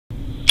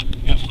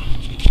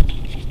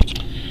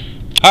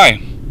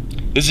Hi,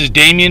 this is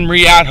Damien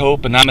re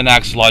AtHope, and I'm an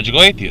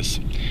Axiological atheist.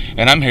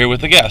 And I'm here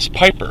with a guest,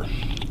 Piper.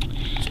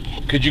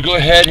 Could you go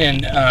ahead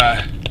and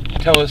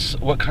tell us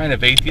what kind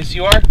of atheist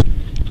you are?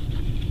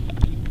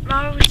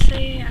 I would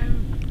say I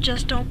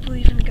just don't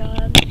believe in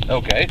God.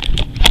 Okay.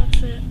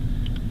 That's it.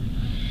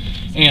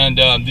 And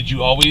did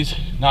you always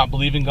not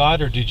believe in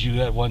God, or did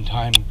you at one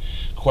time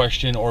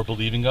question or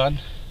believe in God?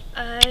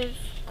 I've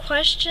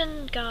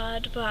questioned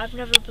God, but I've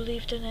never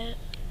believed in it.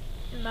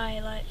 In my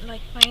life, like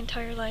my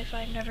entire life,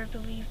 I've never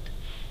believed.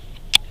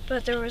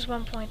 But there was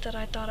one point that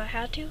I thought I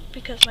had to,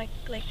 because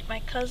my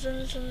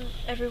cousins and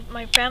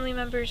my family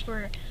members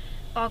were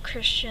all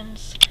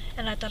Christians,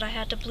 and I thought I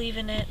had to believe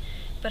in it,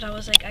 but I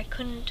was like I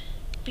couldn't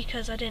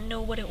because I didn't know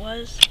what it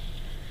was,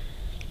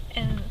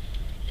 and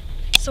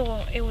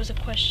so it was a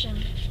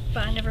question,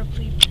 but I never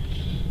believed.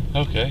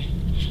 Okay.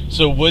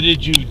 So what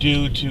did you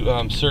do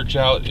to search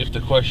out if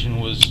the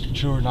question was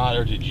true or not,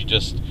 or did you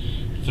just,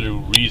 through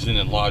reason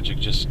and logic,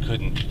 just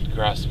couldn't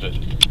grasp it?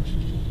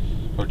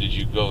 Or did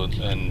you go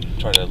and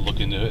try to look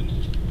into it?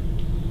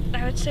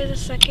 I would say the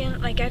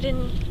second. I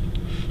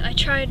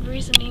tried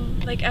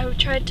reasoning.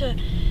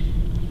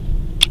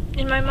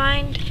 In my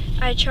mind,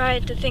 I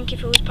tried to think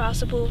if it was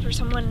possible for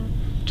someone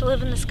to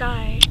live in the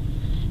sky.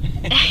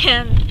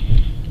 And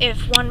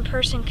if one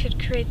person could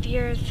create the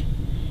earth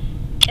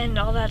and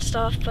all that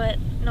stuff, but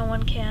no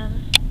one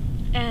can.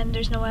 And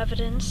there's no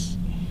evidence.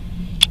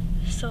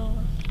 So,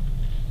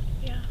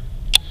 yeah.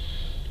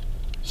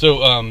 So,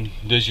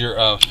 does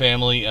your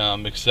family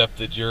accept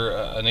that you're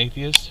an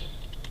atheist?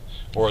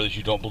 Or that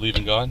you don't believe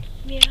in God?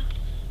 Yeah.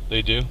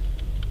 They do?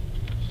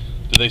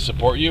 Do they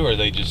support you, or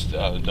they just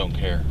don't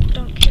care?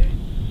 Don't care.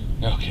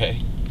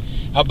 Okay.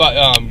 How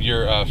about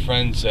your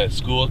friends at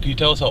school? Can you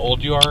tell us how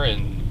old you are?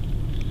 And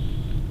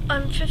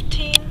I'm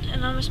 15,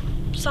 and I'm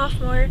a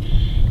sophomore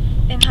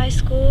in high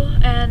school,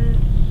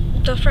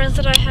 and the friends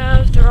that I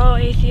have, they're all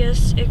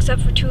atheists,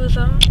 except for two of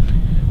them,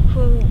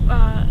 who,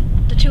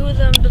 the two of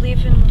them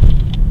believe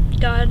in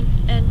God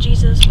and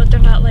Jesus, but they're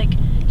not, like,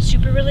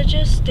 super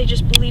religious. They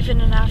just believe in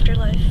an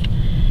afterlife,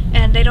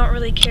 and they don't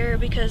really care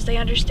because they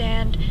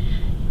understand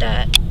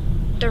that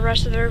the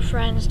rest of their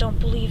friends don't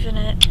believe in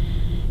it,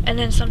 and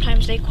then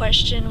sometimes they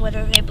question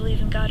whether they believe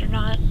in God or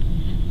not,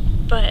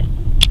 but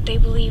they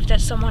believe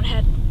that someone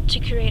had to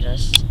create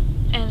us,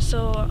 and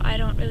so I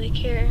don't really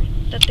care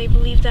that they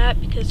believe that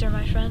because they're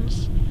my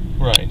friends.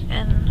 right.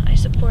 And I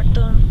support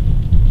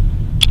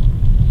them.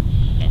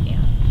 And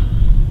yeah.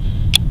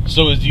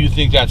 So do you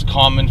think that's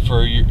common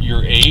for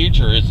your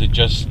age, or is it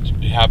just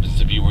it happens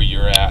to be where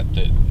you're at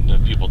that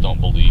people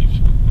don't believe?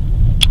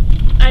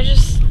 I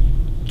just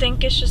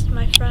think it's just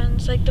my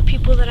friends, like the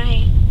people that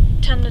I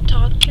tend to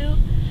talk to.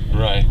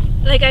 Right.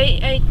 Like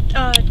I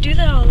do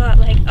that a lot.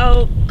 Like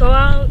I'll go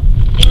out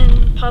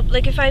in public.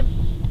 Like if I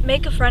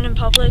make a friend in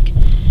public,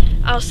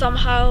 I'll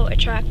somehow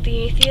attract the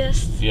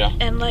atheists. Yeah.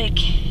 And like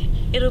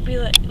it'll be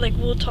like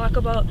we'll talk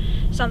about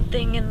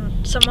something,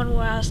 and someone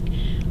will ask,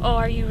 "Oh,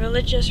 are you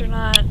religious or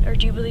not? Or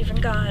do you believe in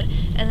God?"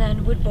 And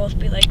then we'd both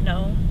be like,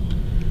 "No."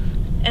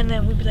 And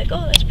then we'd be like,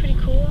 "Oh, that's pretty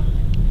cool."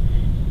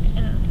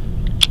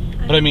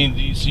 But I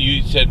mean, so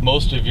you said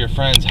most of your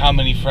friends. How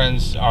many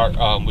friends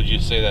would you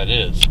say that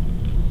is?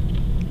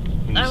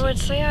 I would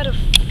say out of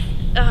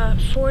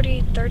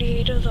 40,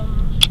 38 of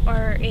them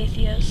are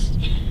atheists.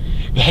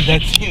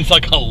 That seems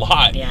like a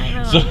lot. Yeah, I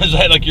know. So is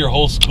that like your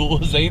whole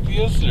school is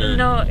atheist, or?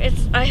 No,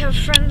 I have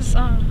friends,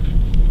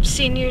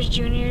 seniors,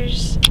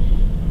 juniors.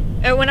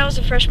 When I was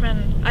a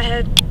freshman, I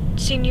had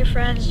senior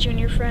friends,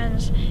 junior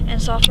friends,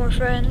 and sophomore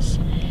friends,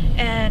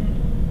 and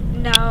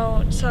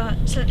now, so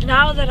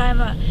now that I'm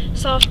a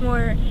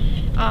sophomore,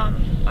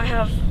 I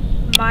have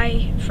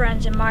my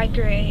friends in my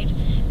grade,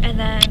 and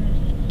then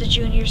the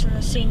juniors and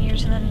the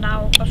seniors, and then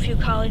now a few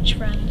college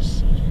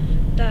friends.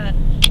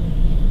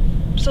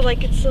 So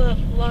like it's a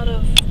lot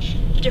of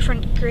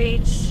different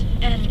grades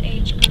and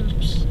age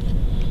groups.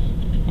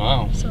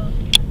 Wow. So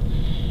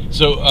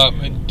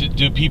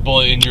do people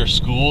in your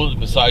school,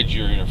 besides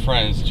your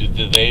friends,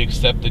 do they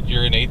accept that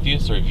you're an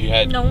atheist, or have you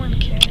had? No one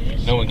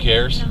cares. No one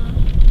cares? No.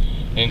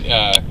 And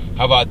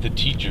how about the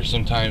teachers?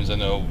 Sometimes I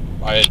know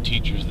I had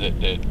teachers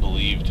that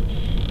believed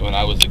when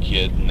I was a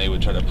kid, and they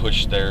would try to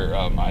push their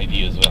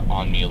ideas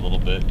on me a little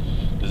bit.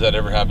 Does that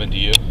ever happen to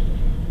you?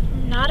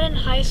 Not in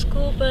high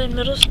school, but in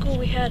middle school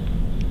we had...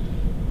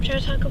 Should I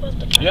talk about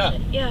the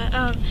project? Yeah.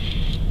 Yeah,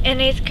 in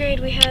 8th grade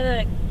we had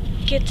a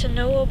get to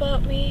know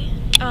about me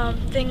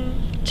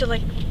thing to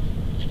like...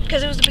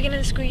 Because it was the beginning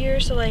of the school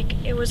year, so like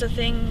it was a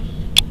thing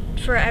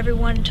for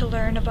everyone to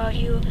learn about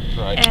you.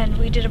 Right. And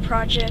we did a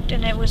project,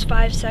 and it was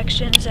 5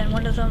 sections, and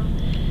one of them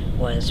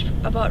was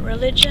about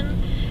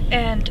religion.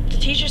 And the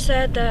teacher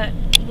said that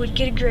we'd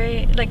get a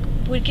grade, like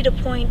we'd get a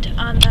point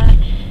on that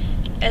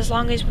as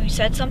long as we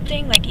said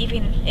something, like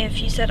even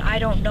if you said I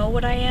don't know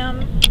what I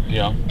am,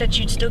 yeah, that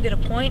you'd still get a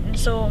point. And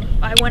so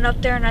I went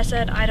up there and I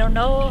said I don't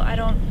know, I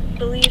don't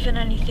believe in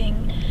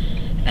anything.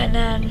 And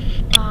then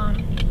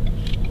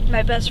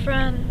my best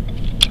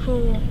friend,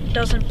 who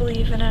doesn't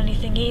believe in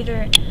anything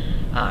either,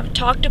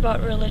 talked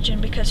about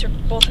religion because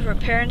both of her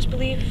parents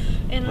believe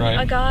in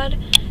a god,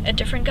 a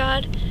different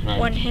god,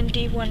 one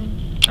Hindi,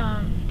 one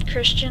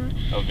Christian.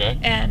 Okay.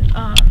 And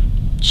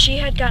she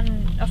had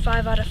gotten a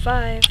 5 out of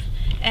 5,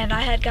 and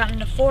I had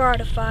gotten a 4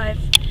 out of 5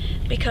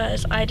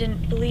 because I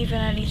didn't believe in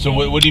anything. So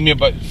what do you mean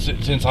by,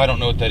 since I don't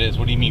know what that is,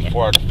 what do you mean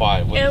 4 out of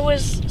 5?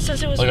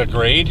 Since it was like a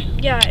grade?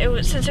 Yeah,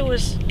 since it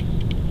was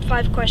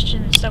 5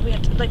 questions that we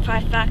had to, like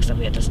 5 facts that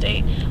we had to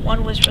state.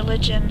 One was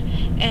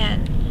religion,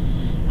 and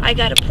I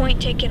got a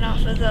point taken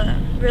off of the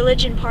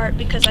religion part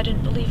because I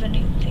didn't believe in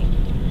anything.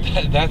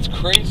 That's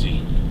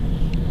crazy.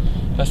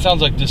 That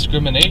sounds like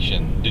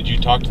discrimination. Did you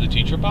talk to the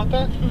teacher about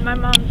that? My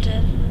mom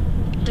did.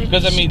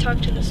 She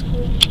talked to the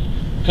school.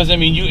 Because, I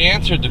mean, you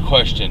Answered the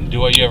question,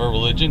 do you have a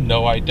religion?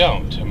 No, I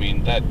don't. I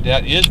mean,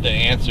 that is the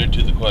answer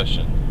to the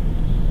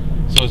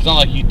question. So it's not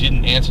like you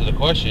didn't answer the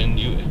question.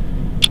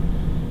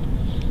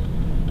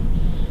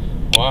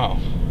 Wow.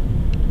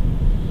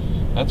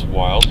 That's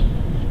wild.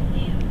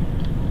 Yeah.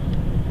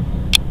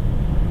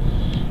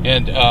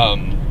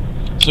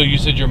 And, so you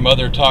said your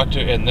mother talked to,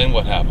 and then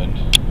what happened?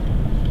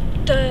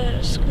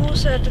 The school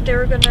said that they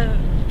were gonna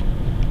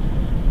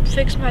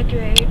fix my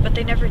grade, but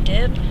they never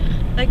did.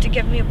 Like, to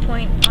give me a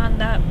point on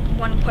that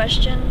one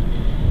question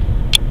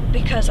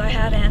because I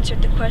had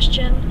answered the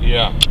question.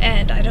 Yeah.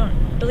 And I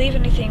don't believe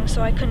anything,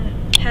 so I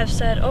couldn't have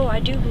said, oh, I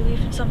do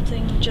believe in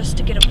something just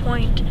to get a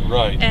point.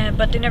 Right.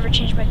 But they never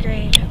changed my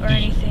grade or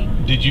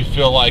anything. Did you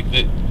feel like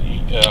that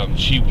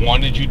she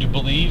wanted you to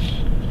believe?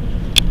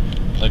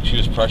 Like she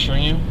was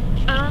pressuring you?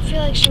 I don't feel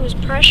like she was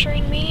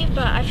pressuring me,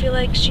 but I feel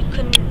like she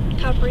couldn't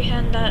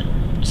comprehend that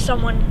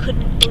someone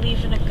couldn't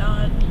believe in a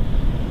god.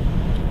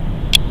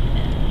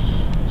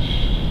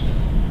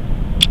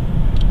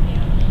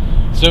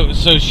 Yeah.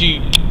 So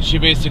she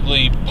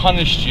basically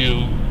punished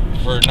you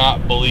for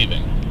not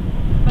believing.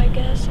 I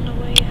guess in a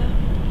way,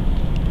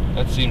 yeah.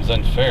 That seems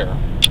unfair.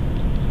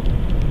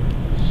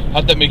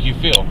 How'd that make you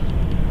feel?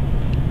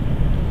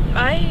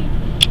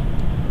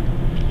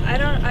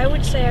 I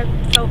would say I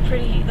felt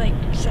pretty, like,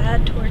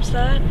 sad towards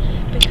that,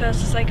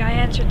 because it's like I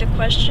answered the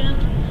question,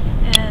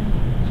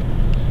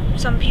 and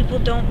some people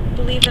don't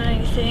believe in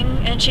anything,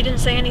 and she didn't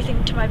say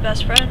anything to my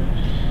best friend,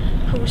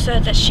 who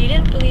said that she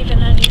didn't believe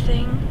in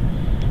anything,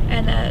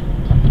 and that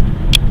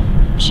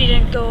she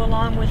didn't go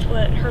along with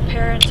what her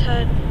parents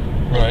had,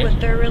 like, with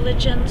their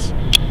religions,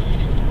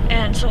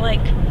 and so,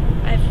 like,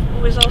 I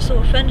was also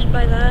offended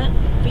by that,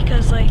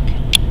 because, like,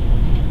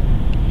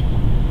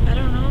 I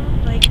don't know,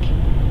 like,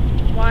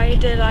 why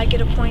did I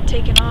get a point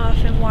taken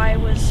off, and why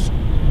was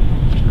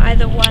I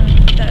the one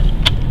that,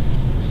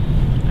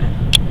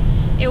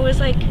 it was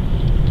like,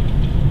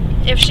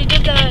 if she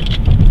did that,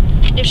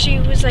 if she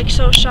was like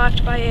so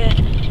shocked by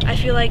it, I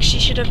feel like she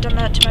should have done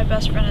that to my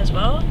best friend as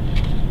well.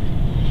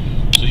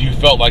 So you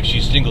felt like she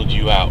singled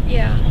you out?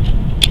 Yeah.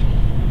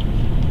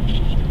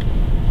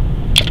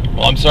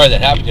 Well, I'm sorry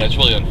that happened to you. That's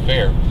really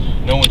unfair.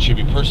 No one should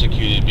be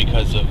persecuted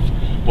because of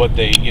what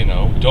they,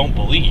 don't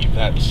believe.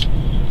 That's...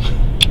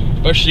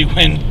 especially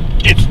when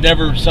it's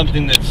never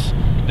something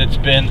that's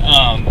been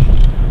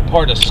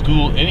part of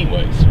school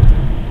anyways.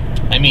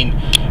 I mean,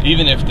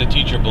 even if the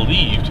teacher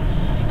believed,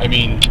 I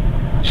mean,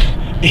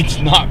 it's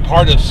not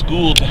part of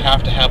school to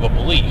have a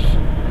belief.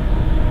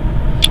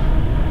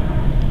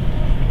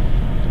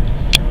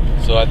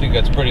 So I think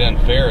that's pretty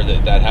unfair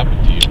that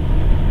happened to you.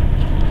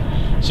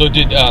 So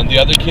did the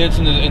other kids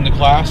in the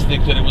class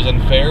think that it was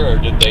unfair, or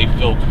did they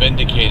feel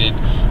vindicated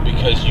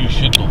because you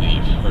should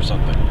believe or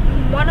something?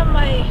 One of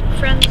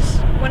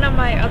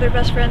my other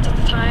best friends at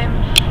the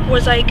time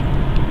was like,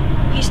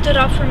 he stood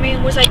up for me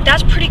and was like,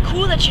 that's pretty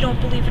cool that you don't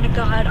believe in a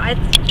god. I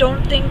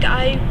don't think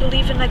I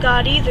believe in a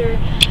god either,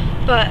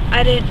 but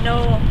I didn't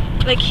know,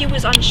 like, he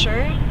was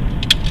unsure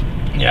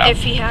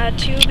if he had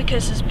to,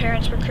 because his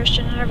parents were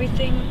Christian and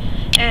everything,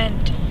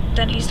 and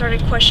then he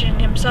started questioning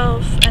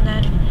himself, and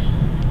then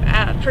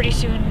pretty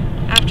soon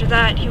after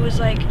that he was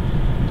like,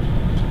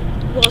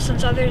 well,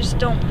 since others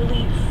don't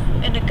believe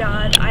in a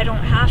god, I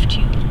don't have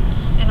to.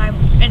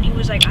 And he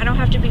was like, I don't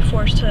have to be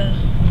forced to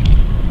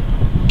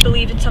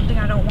believe in something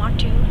I don't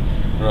want to.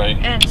 Right.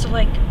 And so,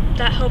 like,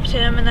 that helped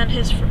him. And then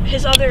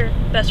his other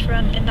best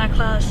friend in that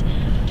class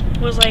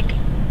was like,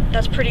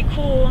 that's pretty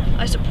cool,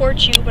 I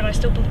support you, but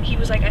he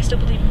was like, I still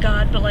believe in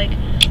God, but, like,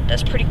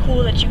 that's pretty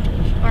cool that you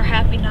are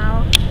happy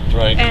now.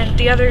 Right. And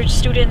the other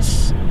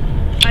students,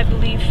 I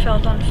believe,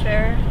 felt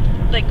unfair.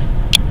 Like,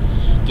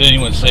 did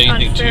anyone say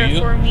anything to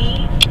you? Unfair for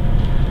me.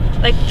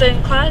 Like,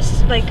 the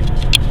class, like,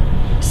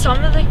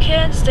 some of the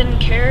kids didn't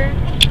care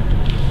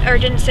or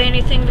didn't say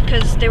anything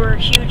because they were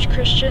huge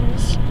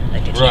Christians,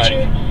 like the teacher.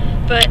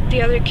 Right. But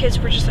the other kids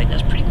were just like,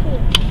 that's pretty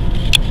cool.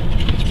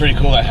 It's pretty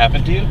cool that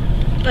happened to you?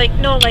 Like,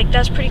 no, like,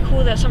 that's pretty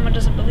cool that someone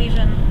doesn't believe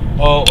in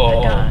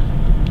God.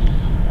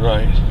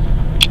 Right.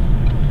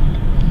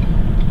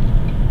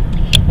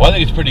 Well, I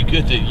think it's pretty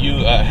good that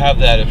you have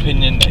that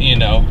opinion,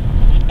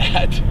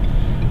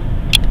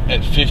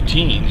 at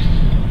 15.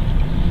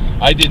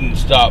 I didn't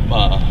stop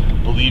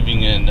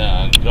believing in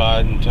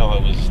God until I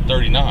was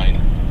 39.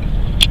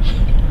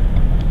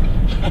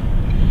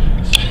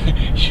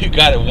 you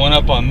got it one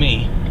up on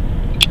me.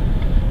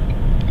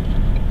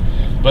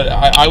 But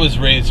I was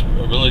raised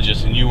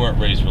religious, and you weren't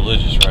raised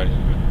religious, right?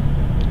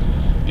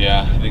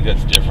 Yeah, I think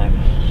that's different.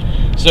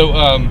 So,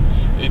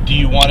 do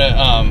you want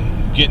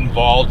to get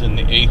involved in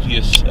the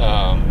atheist,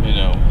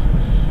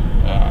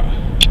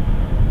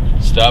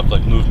 stuff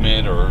like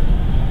movement, or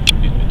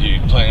do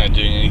you plan on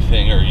doing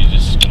anything, or are you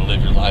just gonna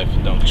live your life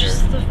and don't care?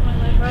 Just live my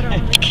life. I don't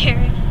really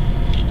care.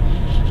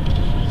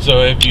 So,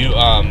 if you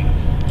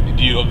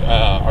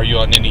are you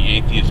on any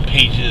atheist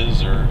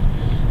pages or?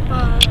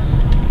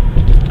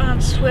 On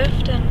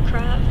Swift and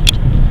Craft.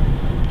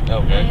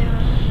 Okay.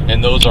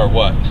 And those are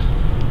what?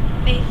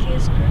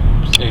 Atheist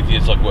groups.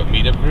 Atheists, like what,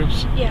 meetup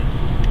groups? Yeah.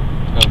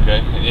 Okay.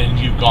 And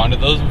you've gone to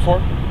those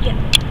before? Yeah.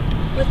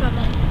 With my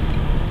mom.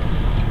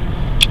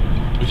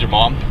 With your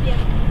mom? Yeah.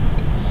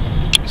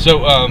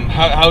 So,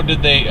 how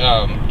did they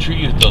treat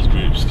you at those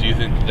groups? Do you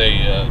think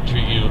they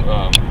treat you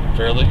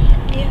fairly?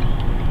 Yeah.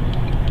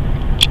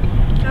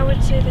 I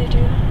would say they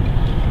do.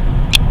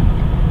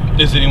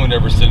 Has anyone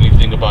ever said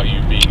anything about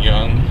you being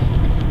young?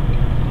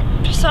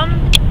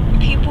 Some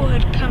people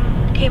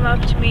came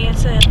up to me and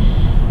said,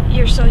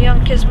 "You're so young,"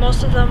 because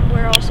most of them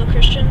were also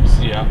Christians.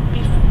 Yeah.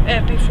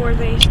 Before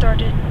they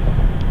started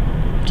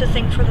to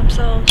think for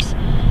themselves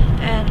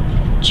and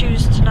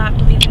choose to not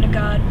believe in a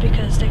God,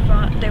 because they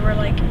were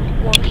like,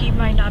 well, he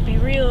might not be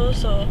real,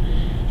 so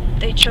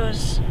they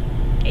chose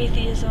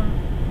atheism.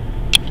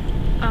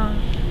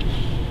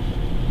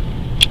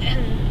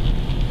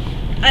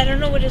 And I don't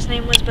know what his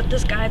name was, but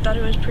this guy thought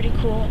it was pretty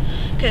cool,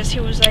 because he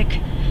was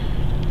like,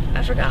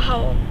 I forgot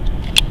how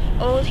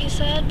old he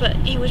said, but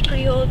he was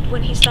pretty old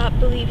when he stopped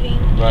believing.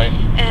 Right.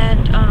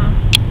 And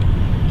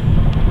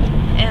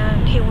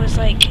he was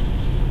like,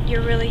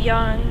 "You're really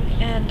young,"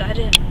 and I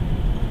don't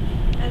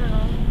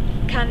know.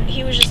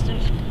 He was just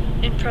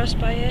impressed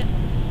by it.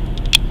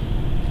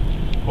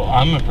 Well,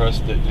 I'm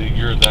impressed that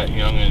you're that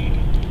young and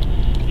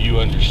you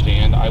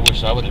understand. I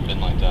wish I would have been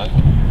like that.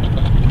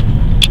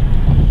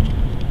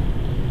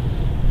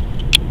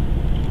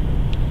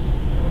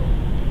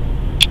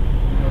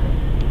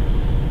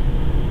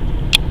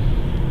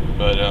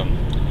 But,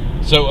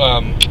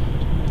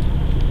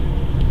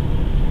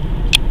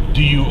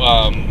 do you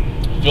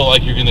feel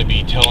like you're going to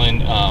be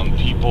telling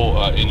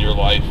people in your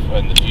life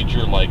in the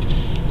future, like,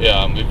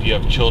 if you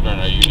have children,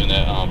 are you going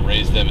to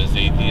raise them as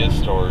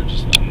atheists or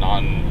just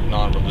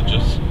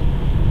non-religious?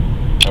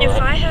 If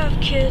I have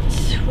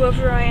kids,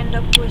 whoever I end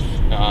up with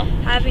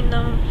having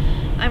them,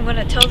 I'm going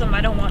to tell them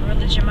I don't want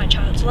religion in my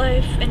child's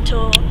life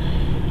until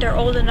they're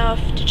old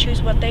enough to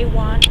choose what they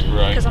want.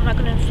 Because I'm not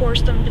going to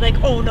enforce them and be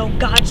like, oh no,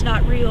 God's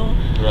not real,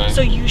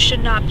 so you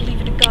should not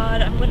believe in a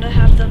God. I'm going to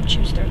have them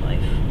choose their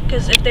life.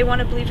 Because if they want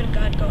to believe in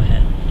God, go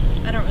ahead.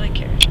 I don't really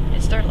care.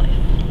 It's their life.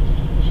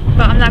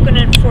 But I'm not going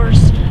to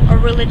enforce a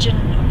religion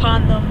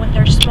upon them when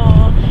they're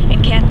small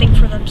and can't think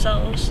for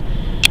themselves.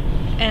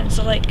 And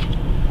so, like,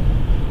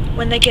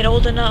 when they get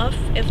old enough,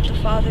 if the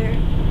father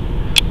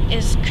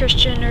is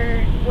Christian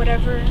or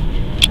whatever,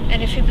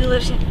 and if he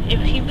believes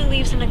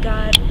in a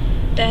God,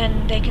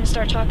 then they can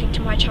start talking to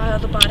my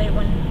child about it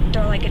when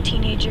they're like a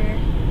teenager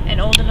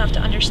and old enough to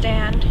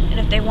understand. And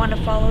if they want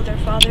to follow their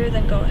father,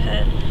 then go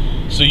ahead.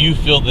 So you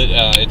feel that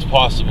it's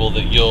possible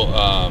that you'll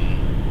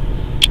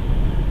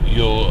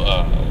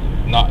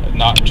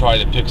not try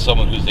to pick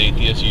someone who's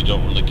atheist. You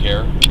don't really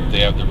care if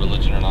they have their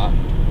religion or not.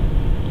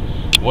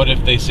 What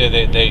if they say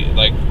they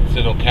like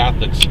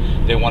Catholics,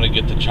 they want to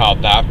get the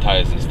child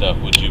baptized and stuff?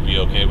 Would you be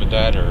okay with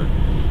that, or?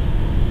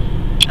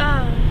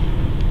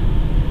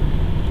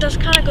 This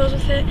kind of goes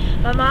with it.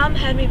 My mom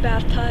had me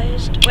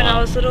baptized when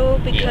I was little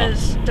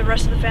because the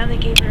rest of the family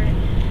gave her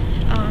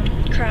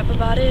crap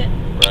about it.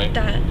 Right.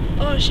 That,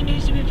 oh, she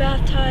needs to be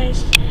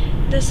baptized,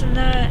 this and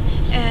that,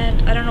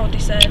 and I don't know what they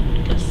said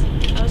because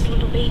I was a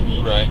little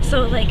baby. Right.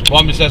 So like. Well,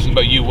 I'm just asking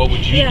about you. What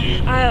would you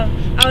do? I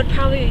would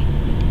probably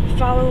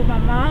follow my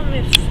mom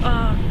if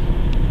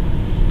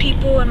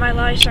people in my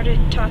life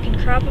started talking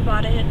crap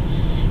about it,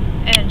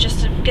 and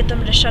just to get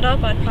them to shut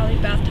up, I'd probably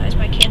baptize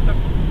my kid, but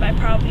I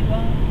probably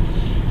won't.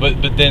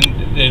 But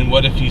then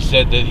what if he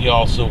said that he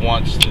also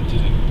wants to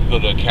go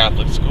to a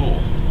Catholic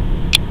school?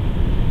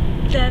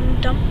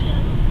 Then dump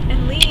him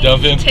and leave.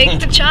 Dump him.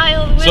 Take the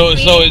child with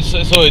me.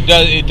 So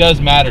it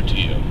does matter to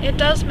you. It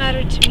does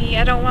matter to me.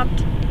 I don't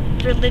want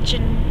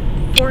religion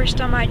forced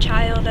on my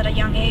child at a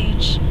young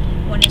age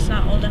when it's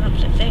not old enough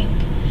to think.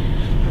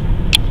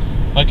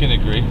 I can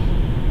agree.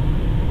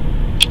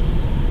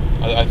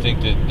 I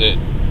think that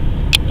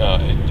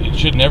it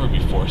should never be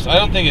forced. I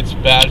don't think it's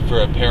bad for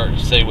a parent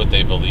to say what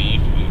they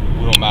believe,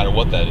 no matter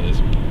what that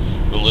is,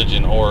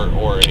 religion or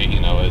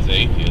as an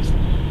atheist.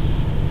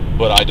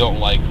 But I don't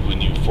like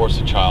when you force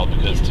a child,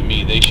 because to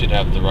me they should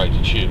have the right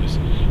to choose.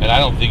 And I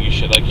don't think you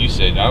should, like you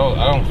said, I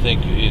don't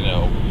think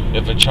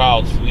if a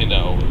child's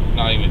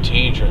not even a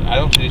teenager, I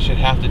don't think they should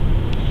have to.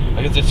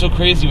 Like, it's so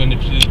crazy when the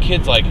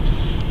kids, like,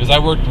 because I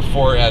worked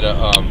before at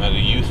a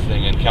youth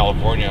thing in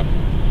California,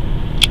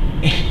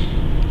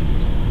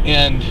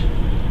 and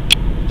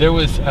there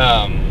was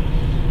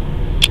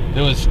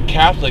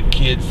Catholic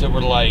kids that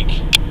were like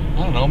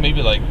I don't know,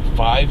 maybe like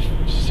 5,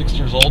 6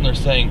 years old, and they're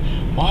saying,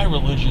 my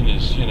religion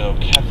is,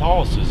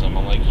 Catholicism.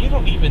 I'm like, you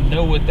don't even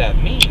know what that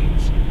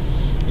means.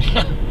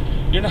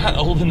 You're not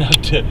old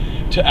enough to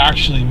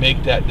actually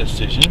make that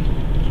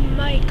decision.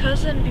 My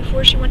cousin,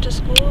 before she went to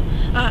school,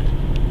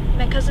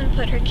 my cousin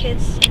put her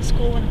kids in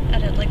school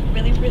at a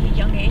really, really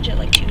young age, at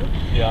 2.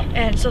 Yeah.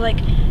 And so 2,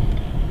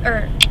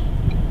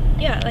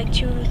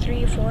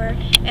 3, 4.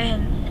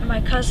 And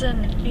my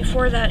cousin,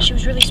 before that, she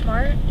was really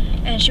smart,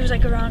 and she was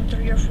around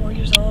 3 or 4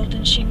 years old,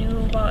 and she knew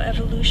about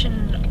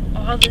evolution and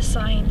all this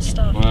science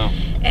stuff. Wow.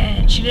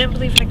 And she didn't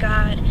believe in a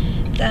God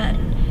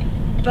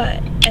then,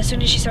 but as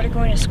soon as she started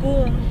going to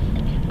school,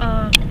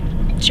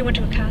 she went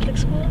to a Catholic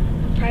school,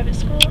 a private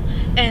school,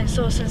 and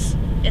so since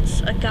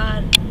it's a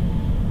God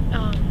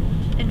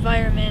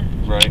environment,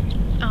 right?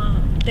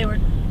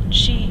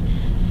 She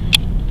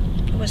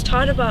was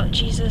taught about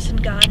Jesus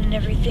and God and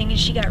everything, and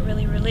she got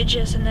really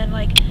religious. And then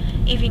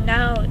even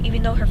now,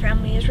 even though her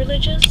family is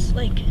religious,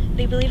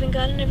 they believe in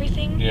God and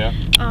everything. Yeah.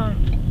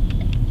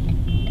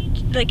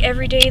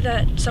 Every day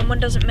that someone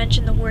doesn't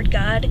mention the word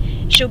God,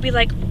 she'll be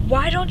like,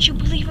 "Why don't you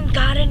believe in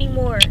God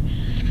anymore?"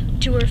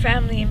 to her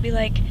family, and be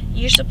like,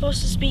 "You're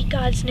supposed to speak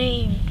God's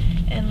name."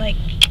 And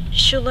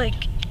she'll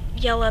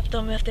yell at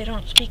them if they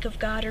don't speak of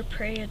God or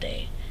pray a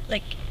day,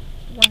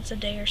 once a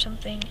day or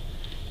something.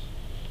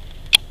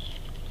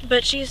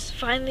 But she's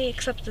finally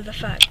accepted the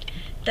fact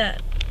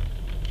that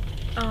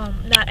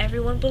not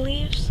everyone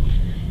believes.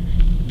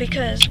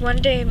 Because one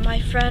day my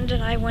friend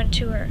and I went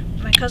to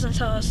my cousin's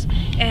house,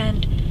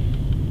 and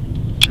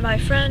my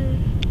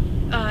friend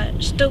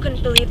still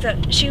couldn't believe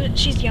that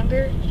she's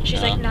younger.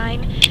 She's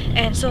 9,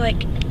 and so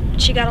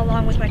she got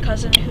along with my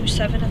cousin who's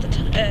 7 at the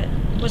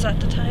time. Was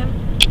at the time.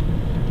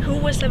 Who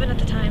was 7 at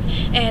the time,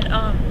 and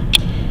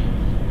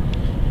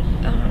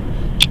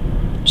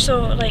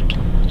so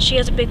she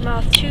has a big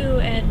mouth too,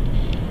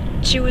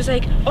 and she was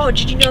like, "Oh,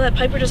 did you know that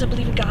Piper doesn't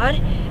believe in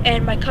God?"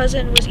 And my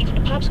cousin was eating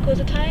a popsicle at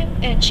the time,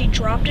 and she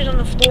dropped it on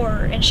the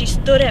floor, and she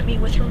stood at me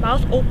with her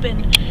mouth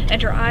open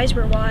and her eyes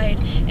were wide,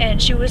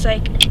 and she was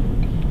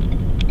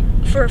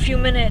for a few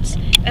minutes,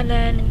 and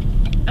then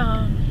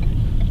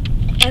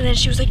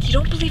she was like, "You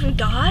don't believe in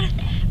God?"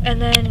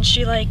 And then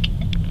she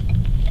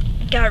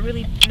got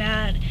really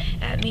mad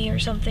at me or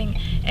something,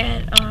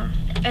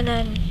 and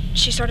then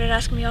she started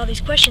asking me all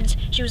these questions.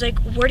 She was like,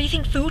 "Where do you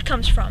think food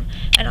comes from?"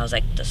 And I was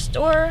like, "The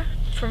store,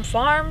 from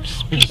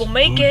farms, people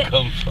make it."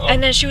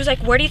 And then she was like,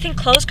 "Where do you think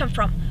clothes come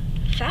from?"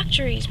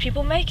 "Factories,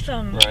 people make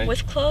them, right,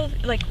 with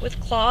with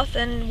cloth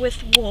and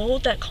with wool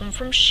that come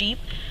from sheep,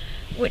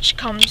 which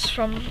comes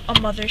from a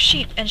mother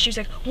sheep." And she was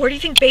like, "Where do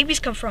you think babies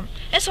come from?"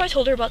 And so I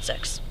told her about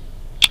sex.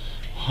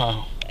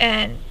 Wow.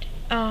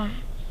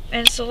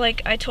 And so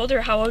I told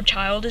her how a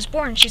child is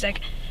born. She's like,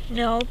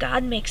 "No,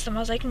 God makes them." I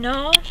was like,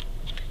 No,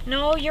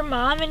 your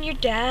mom and your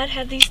dad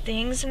have these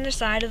things in the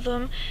side of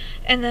them."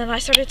 And then I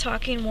started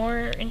talking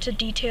more into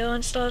detail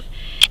and stuff,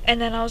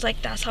 and then I was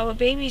like, "That's how a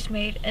baby's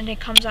made, and it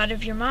comes out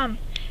of your mom.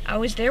 I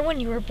was there when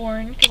you were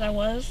born, because I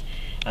was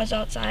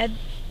outside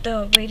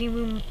the waiting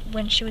room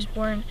when she was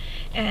born,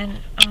 and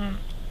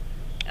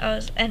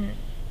and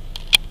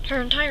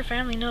her entire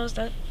family knows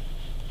that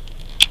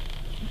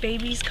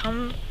babies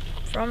come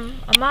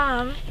from a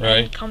mom,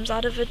 right, and comes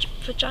out of a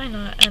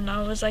vagina." And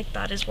I was like,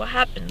 "That is what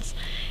happens."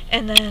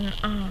 And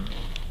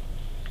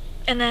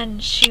then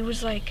she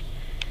was like,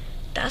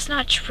 "That's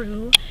not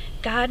true.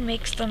 God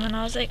makes them." And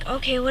I was like,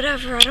 "Okay,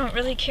 whatever. I don't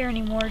really care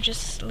anymore.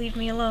 Just leave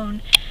me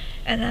alone."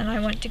 And then I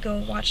went to go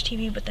watch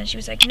TV, but then she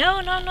was like, "No."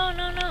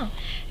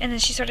 And then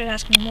she started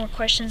asking me more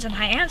questions, and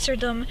I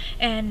answered them,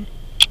 and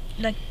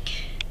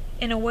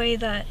in a way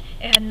that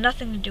it had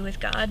nothing to do with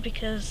God,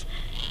 because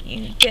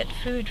you get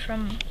food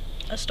from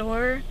a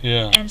store,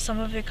 yeah, and some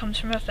of it comes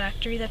from a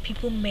factory that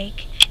people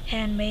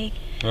hand make,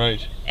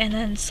 right, and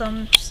then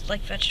some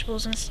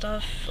vegetables and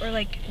stuff, or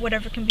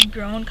whatever can be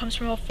grown, comes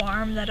from a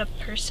farm that a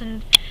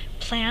person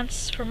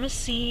plants from a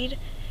seed,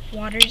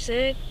 waters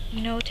it,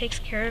 takes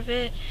care of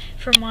it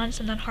for months,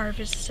 and then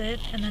harvests it,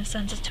 and then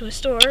sends it to a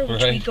store,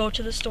 which we go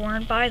to the store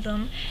and buy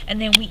them,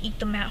 and then we eat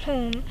them at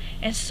home.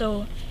 And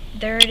so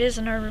there it is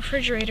in our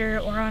refrigerator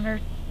or on our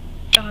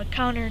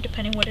counter,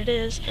 depending what it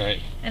is.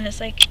 Right. And it's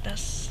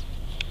that's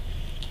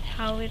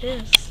how it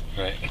is.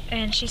 Right.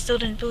 And she still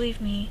didn't believe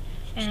me,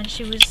 and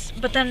she was,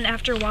 but then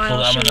after a while,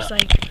 Hold on, she was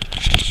like,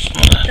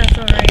 "That's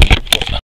alright."